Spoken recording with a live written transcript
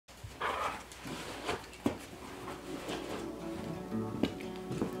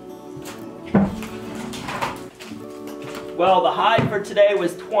Well, the high for today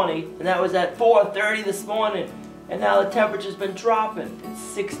was 20, and that was at 4:30 this morning. And now the temperature's been dropping. It's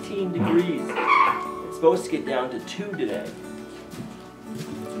 16 degrees. It's supposed to get down to 2 today.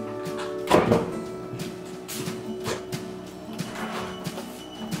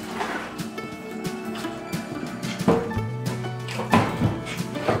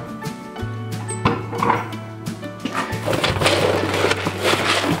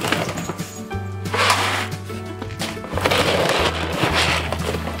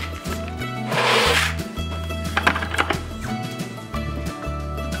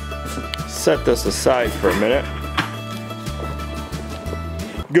 Set this aside for a minute.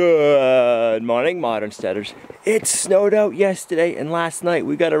 Good morning, Modern Steaders. It snowed out yesterday and last night.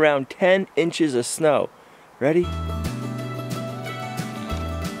 We got around 10 inches of snow. Ready?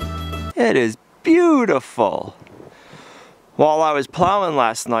 It is beautiful. While I was plowing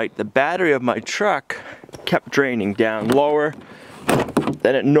last night, the battery of my truck kept draining down lower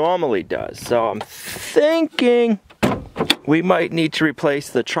than it normally does. So I'm thinking we might need to replace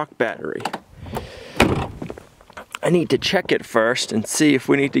the truck battery. I need to check it first and see if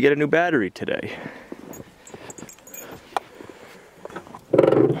we need to get a new battery today.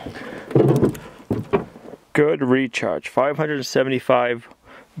 Good recharge, 575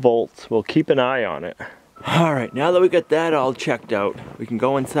 volts. We'll keep an eye on it. Alright, now that we got that all checked out, we can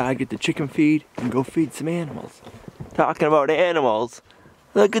go inside, get the chicken feed, and go feed some animals. Talking about animals,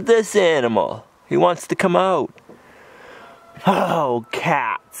 look at this animal. He wants to come out. Oh,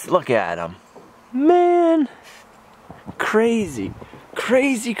 cats, look at him. Man, crazy,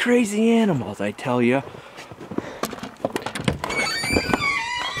 crazy, crazy animals, I tell you.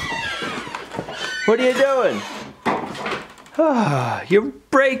 What are you doing? Oh, you're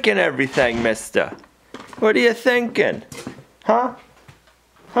breaking everything, mister. What are you thinking? Huh?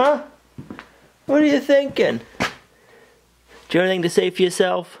 Huh? What are you thinking? Do you have anything to say for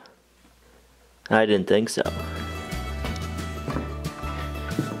yourself? I didn't think so.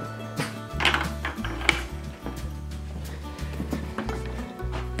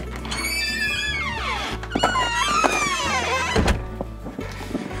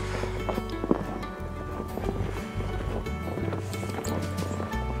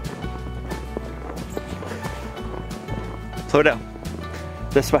 Slow down.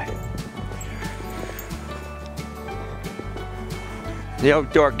 This way. The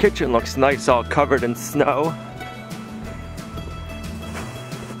outdoor kitchen looks nice, all covered in snow.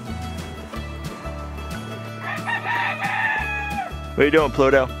 What are you doing,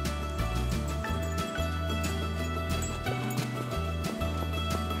 Pluto?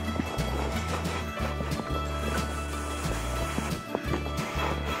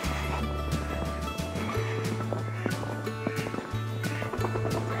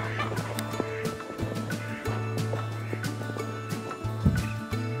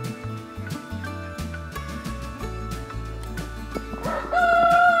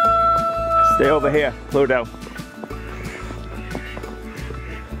 Stay over here, Pluto.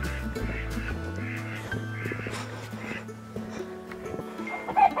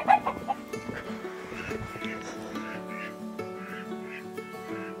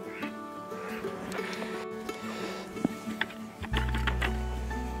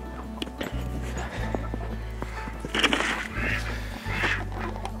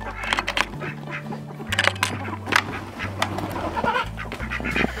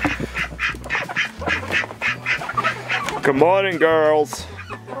 Good morning, girls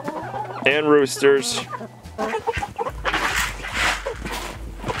and roosters.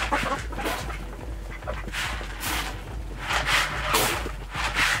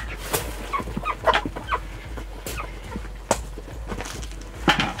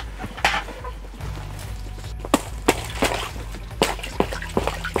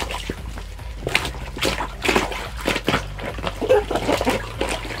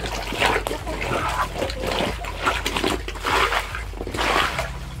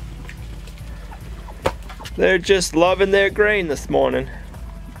 They're just loving their grain this morning.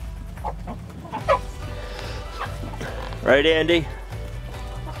 Right, Andy?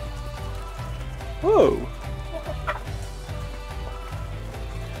 Whoa.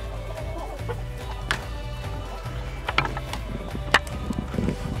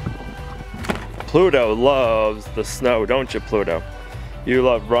 Pluto loves the snow, don't you, Pluto? You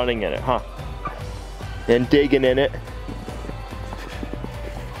love running in it, huh? And digging in it.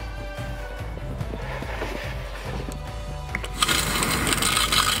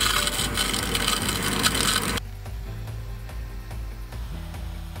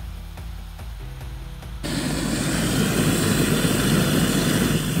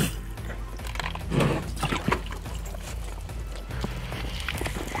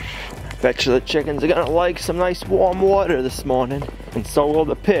 Bet you the chickens are gonna like some nice warm water this morning, and so will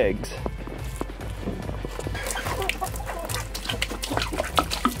the pigs.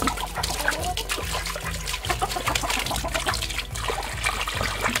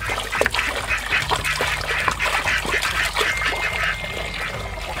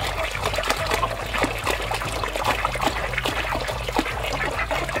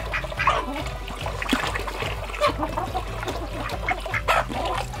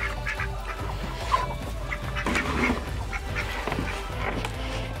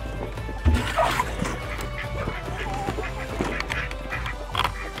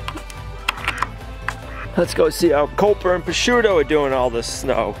 Let's go see how Culper and Prosciutto are doing all this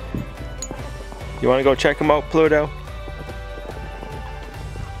snow. You want to go check them out, Pluto?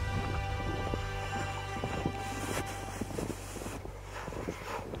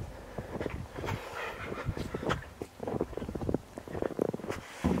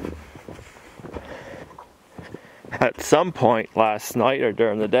 At some point last night or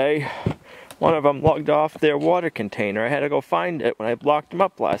during the day, one of them lugged off their water container. I had to go find it when I blocked them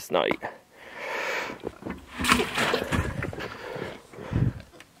up last night.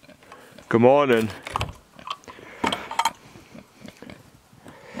 Good morning.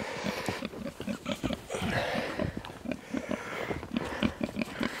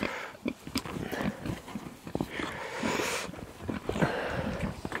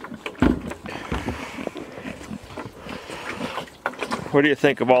 What do you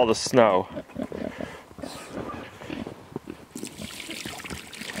think of all the snow?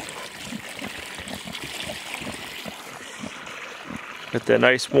 Got that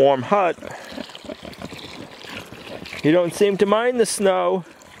nice warm hut. You don't seem to mind the snow.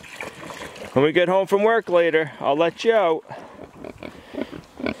 When we get home from work later, I'll let you out.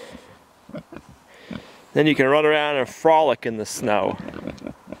 Then you can run around and frolic in the snow.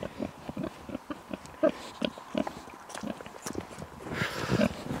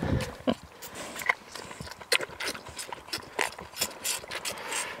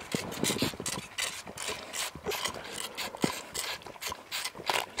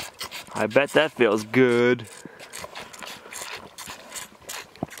 I bet that feels good.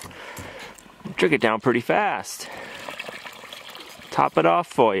 Took it down pretty fast. Top it off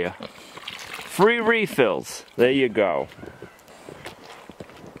for you. Free refills. There you go.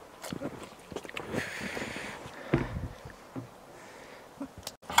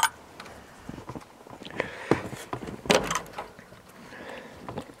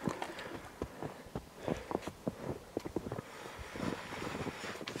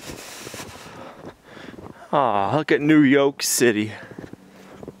 Ah, look at New York City.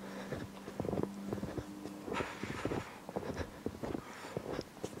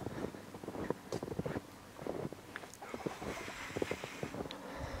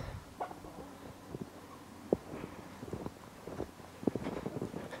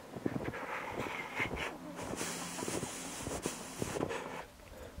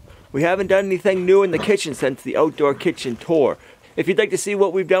 We haven't done anything new in the kitchen since the outdoor kitchen tour. If you'd like to see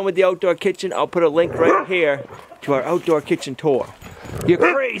what we've done with the outdoor kitchen, I'll put a link right here to our outdoor kitchen tour. You're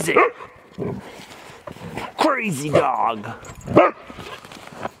crazy! Crazy dog!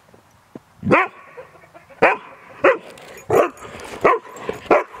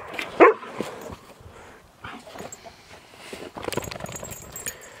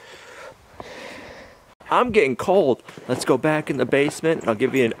 I'm getting cold. Let's go back in the basement and I'll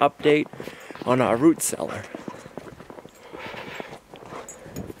give you an update on our root cellar.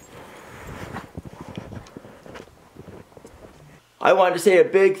 I wanted to say a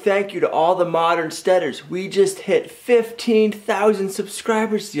big thank you to all the Modern Steaders. We just hit 15,000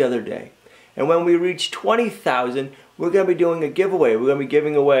 subscribers the other day. And when we reach 20,000, we're going to be doing a giveaway. We're going to be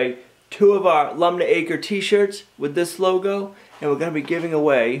giving away 2 of our Lumnah Acres t-shirts with this logo. And we're going to be giving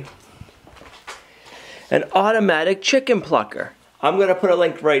away an automatic chicken plucker. I'm going to put a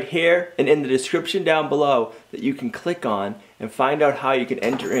link right here and in the description down below that you can click on and find out how you can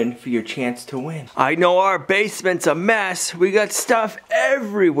enter in for your chance to win. I know our basement's a mess. We got stuff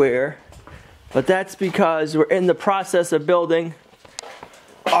everywhere. But that's because we're in the process of building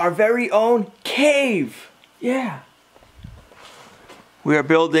our very own cave. Yeah. We are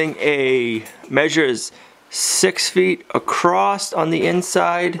building a measures 6 feet across on the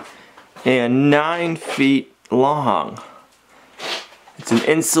inside and 9 feet long. It's an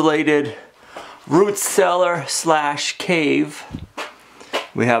insulated root cellar / cave.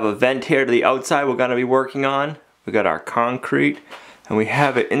 We have a vent here to the outside we're going to be working on. We got our concrete and we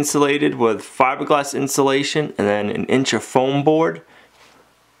have it insulated with fiberglass insulation and then an inch of foam board.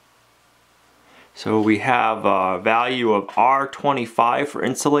 So we have a value of R25 for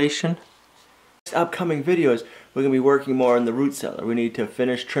insulation. Upcoming videos, we're going to be working more on the root cellar. We need to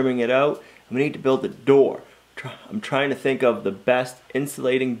finish trimming it out, and we need to build a door. I'm trying to think of the best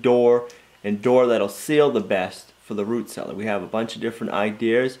insulating door and door that'll seal the best for the root cellar. We have a bunch of different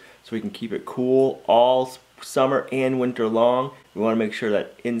ideas so we can keep it cool all summer and winter long. We want to make sure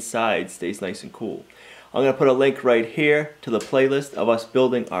that inside stays nice and cool. I'm going to put a link right here to the playlist of us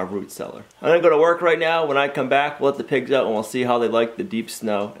building our root cellar. I'm going to go to work right now. When I come back, we'll let the pigs out and we'll see how they like the deep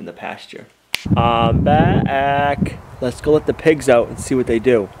snow in the pasture. I'm back. Let's go let the pigs out and see what they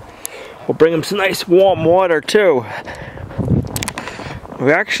do. We'll bring them some nice warm water too.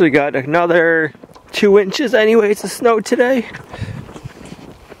 We actually got another 2 inches anyways of snow today.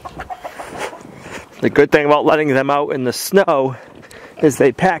 The good thing about letting them out in the snow is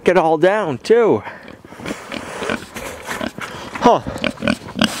they pack it all down too. Huh.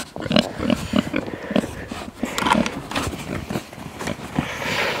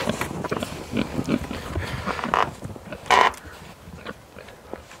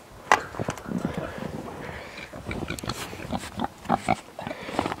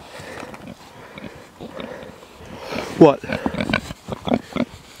 What?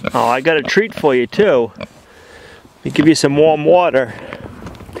 Oh, I got a treat for you too. Let me give you some warm water.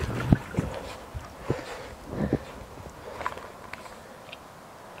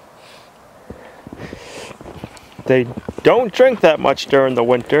 They don't drink that much during the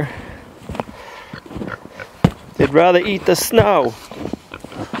winter. They'd rather eat the snow.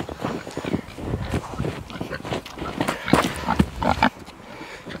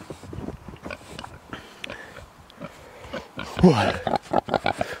 What?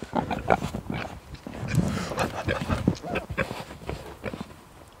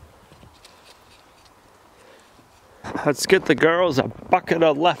 Let's get the girls a bucket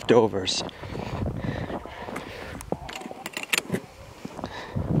of leftovers.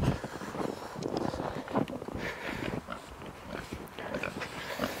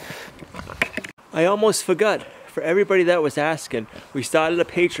 I almost forgot. For everybody that was asking, we started a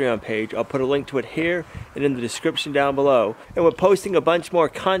Patreon page. I'll put a link to it here and in the description down below. And we're posting a bunch more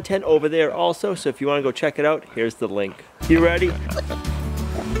content over there also, so if you want to go check it out, here's the link. You ready?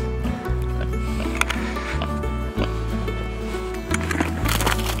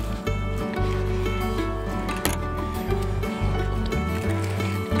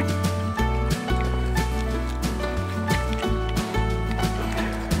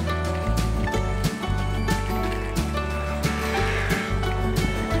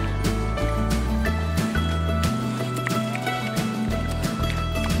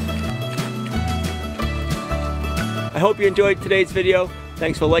 I hope you enjoyed today's video.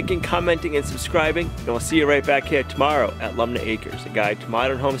 Thanks for liking, commenting, and subscribing. And we'll see you right back here tomorrow at Lumnah Acres, a guide to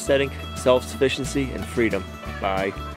modern homesteading, self-sufficiency, and freedom. Bye.